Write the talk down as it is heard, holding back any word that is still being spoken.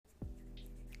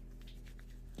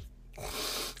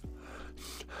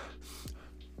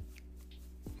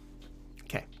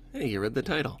Hey, you read the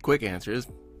title. Quick answer is,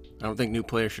 I don't think new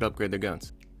players should upgrade their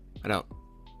guns. I don't.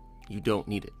 You don't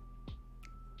need it.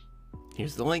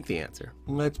 Here's the lengthy answer.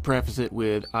 Let's preface it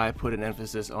with, I put an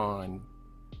emphasis on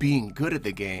being good at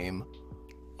the game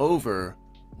over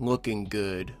looking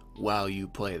good while you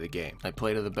play the game. I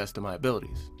play to the best of my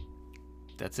abilities.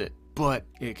 That's it. But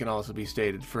it can also be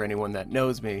stated for anyone that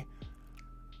knows me,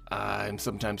 I'm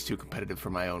sometimes too competitive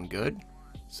for my own good.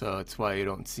 So it's why you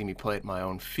don't see me play at my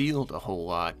own field a whole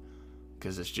lot,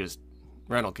 because it's just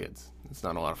rental kids. It's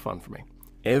not a lot of fun for me.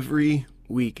 Every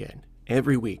weekend,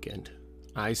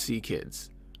 I see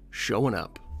kids showing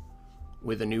up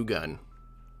with a new gun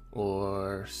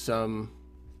or some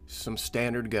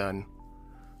standard gun.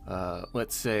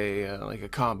 Let's say like a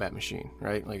combat machine,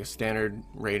 right? Like a standard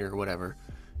Raider or whatever.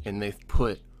 And they've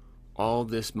put all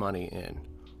this money in.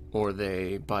 Or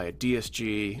they buy a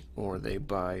DSG, or they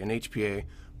buy an HPA,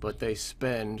 but they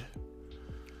spend,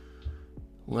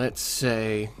 let's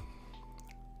say,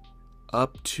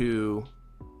 up to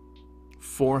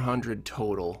 $400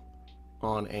 total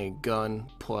on a gun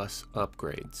plus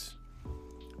upgrades.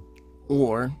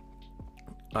 Or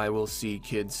I will see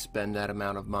kids spend that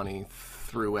amount of money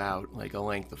throughout like a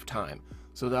length of time.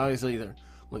 So obviously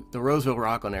like the Roseville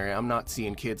Rockland area, I'm not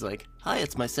seeing kids like, hi,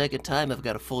 it's my second time I've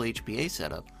got a full HPA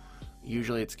setup.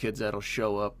 Usually it's kids that'll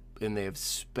show up and they have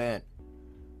spent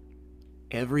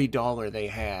every dollar they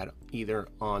had either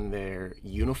on their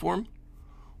uniform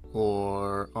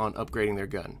or on upgrading their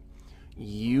gun.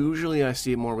 Usually I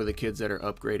see it more with the kids that are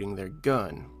upgrading their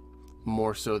gun,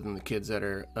 more so than the kids that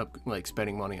are like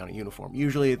spending money on a uniform.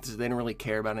 Usually they don't really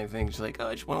care about anything. Just like, oh,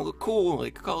 I just want to look cool,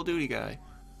 like a Call of Duty guy.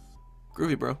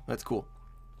 Groovy, bro. That's cool.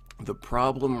 The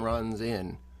problem runs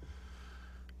in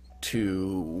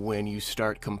to when you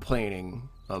start complaining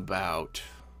about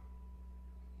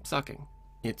sucking.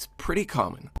 It's pretty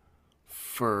common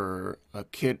for a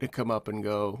kid to come up and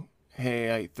go,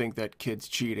 hey, I think that kid's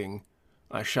cheating.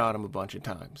 I shot him a bunch of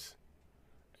times.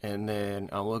 And then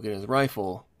I'll look at his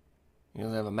rifle. He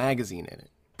doesn't have a magazine in it.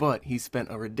 But he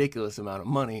spent a ridiculous amount of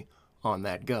money on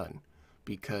that gun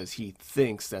because he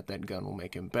thinks that that gun will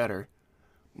make him better,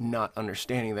 not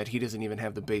understanding that he doesn't even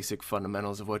have the basic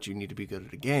fundamentals of what you need to be good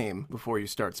at a game before you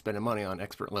start spending money on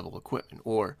expert level equipment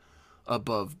or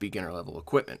above beginner level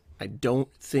equipment. I don't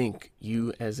think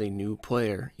you as a new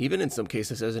player, even in some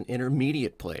cases as an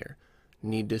intermediate player,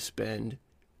 need to spend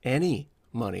any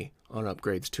money on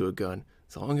upgrades to a gun.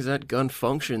 As long as that gun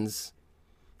functions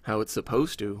how it's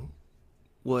supposed to,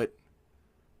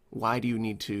 why do you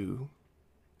need to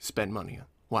spend money on?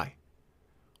 Why?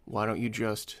 Why don't you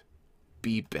just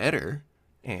be better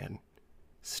and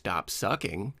stop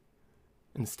sucking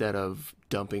instead of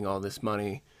dumping all this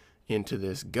money into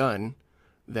this gun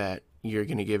that you're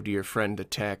going to give to your friend to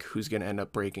tech who's going to end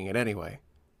up breaking it anyway?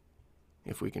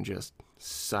 If we can just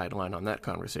sideline on that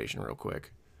conversation real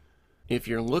quick. If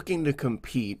you're looking to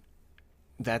compete,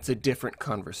 that's a different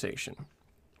conversation.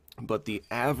 But the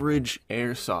average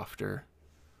airsofter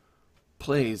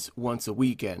plays once a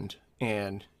weekend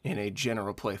and in a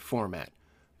general play format.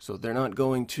 So they're not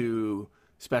going to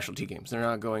specialty games. They're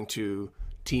not going to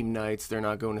team nights. They're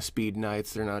not going to speed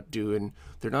nights. They're not doing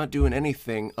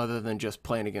anything other than just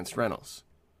playing against rentals.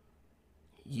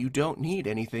 You don't need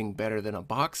anything better than a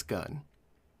box gun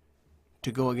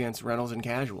to go against rentals and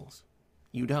casuals.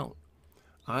 You don't.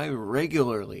 I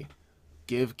regularly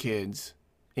give kids,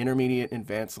 intermediate,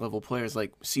 advanced level players,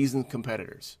 like seasoned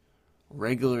competitors,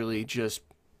 regularly just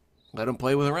let them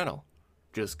play with a rental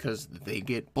just because they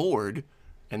get bored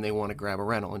and they want to grab a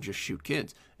rental and just shoot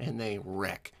kids. And they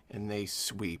wreck, and they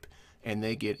sweep, and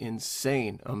they get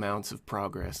insane amounts of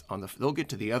progress on they'll get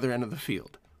to the other end of the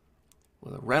field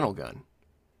with a rental gun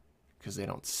because they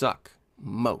don't suck.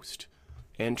 Most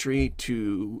entry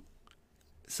to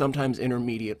sometimes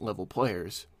intermediate level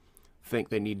players think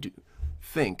they need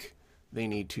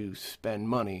to spend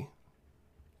money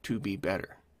to be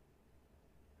better.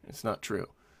 It's not true.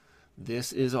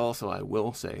 This is also, I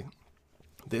will say,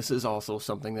 this is also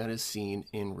something that is seen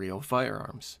in real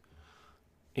firearms.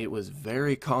 It was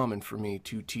very common for me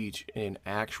to teach an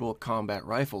actual combat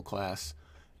rifle class,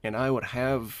 and I would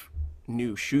have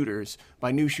new shooters.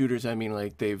 By new shooters, I mean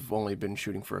like they've only been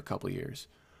shooting for a couple years.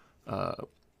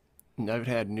 I've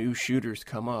had new shooters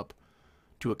come up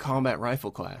to a combat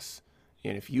rifle class,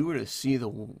 and if you were to see the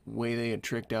way they had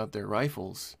tricked out their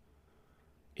rifles,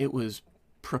 it was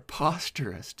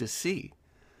preposterous to see,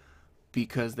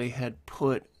 because they had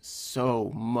put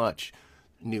so much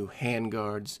new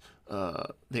handguards.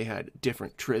 They had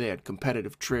they had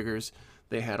competitive triggers.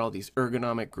 They had all these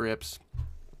ergonomic grips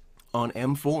on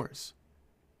M4s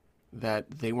that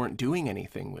they weren't doing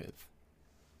anything with.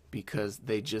 because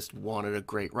they just wanted a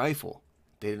great rifle.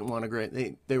 They didn't want a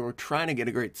great, they were trying to get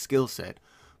a great skill set,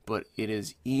 but it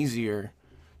is easier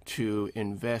to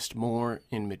invest more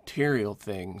in material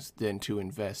things than to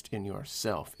invest in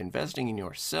yourself. Investing in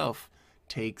yourself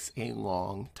takes a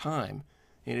long time.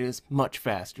 It is much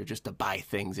faster just to buy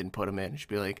things and put them in. It should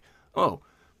be like, oh,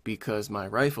 because my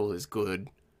rifle is good,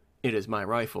 it is my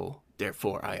rifle,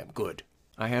 therefore I am good.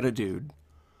 I had a dude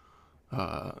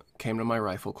came to my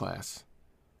rifle class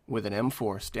with an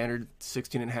M4, standard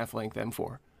 16.5 length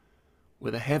M4,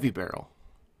 with a heavy barrel,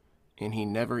 and he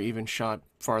never even shot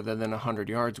farther than 100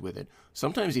 yards with it.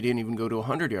 Sometimes he didn't even go to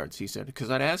 100 yards, he said, because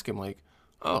I'd ask him, like,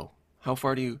 oh, how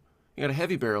far do you got a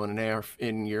heavy barrel in an AR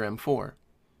in your M4?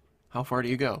 How far do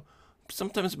you go?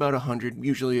 Sometimes about 100.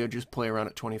 Usually I just play around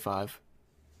at 25.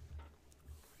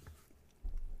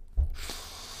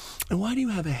 And why do you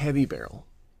have a heavy barrel?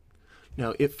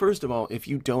 Now, first of all, if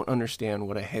you don't understand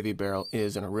what a heavy barrel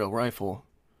is in a real rifle,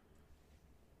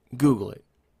 Google it.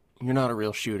 You're not a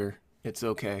real shooter. It's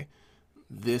okay.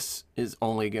 This is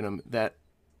only gonna, that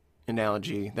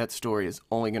analogy, that story is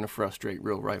only gonna frustrate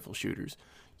real rifle shooters.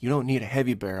 You don't need a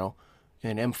heavy barrel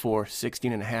in an M4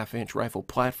 16.5-inch rifle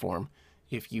platform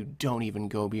if you don't even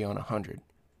go beyond 100.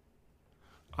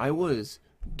 I was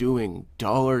doing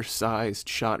dollar-sized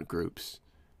shot groups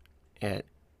at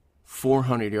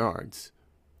 400 yards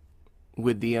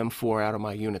with the M4 out of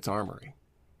my unit's armory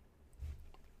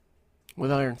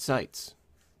with iron sights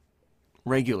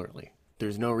regularly.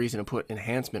 There's no reason to put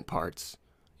enhancement parts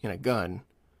in a gun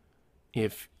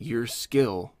if your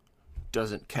skill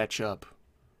doesn't catch up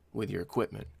with your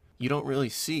equipment. You don't really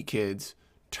see kids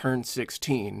turn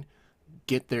 16,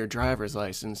 get their driver's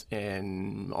license,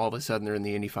 and all of a sudden they're in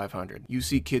the Indy 500. You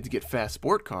see kids get fast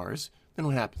sport cars, then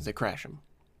what happens? They crash them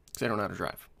because they don't know how to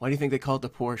drive. Why do you think they called the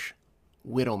Porsche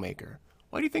Widowmaker?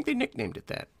 Why do you think they nicknamed it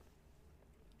that?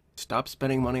 Stop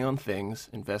spending money on things,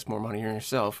 invest more money in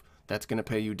yourself. That's going to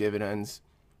pay you dividends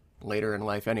later in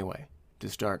life anyway, to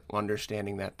start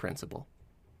understanding that principle.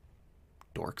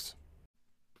 Dorks.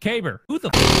 Caber, who the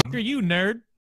f*** are you, nerd?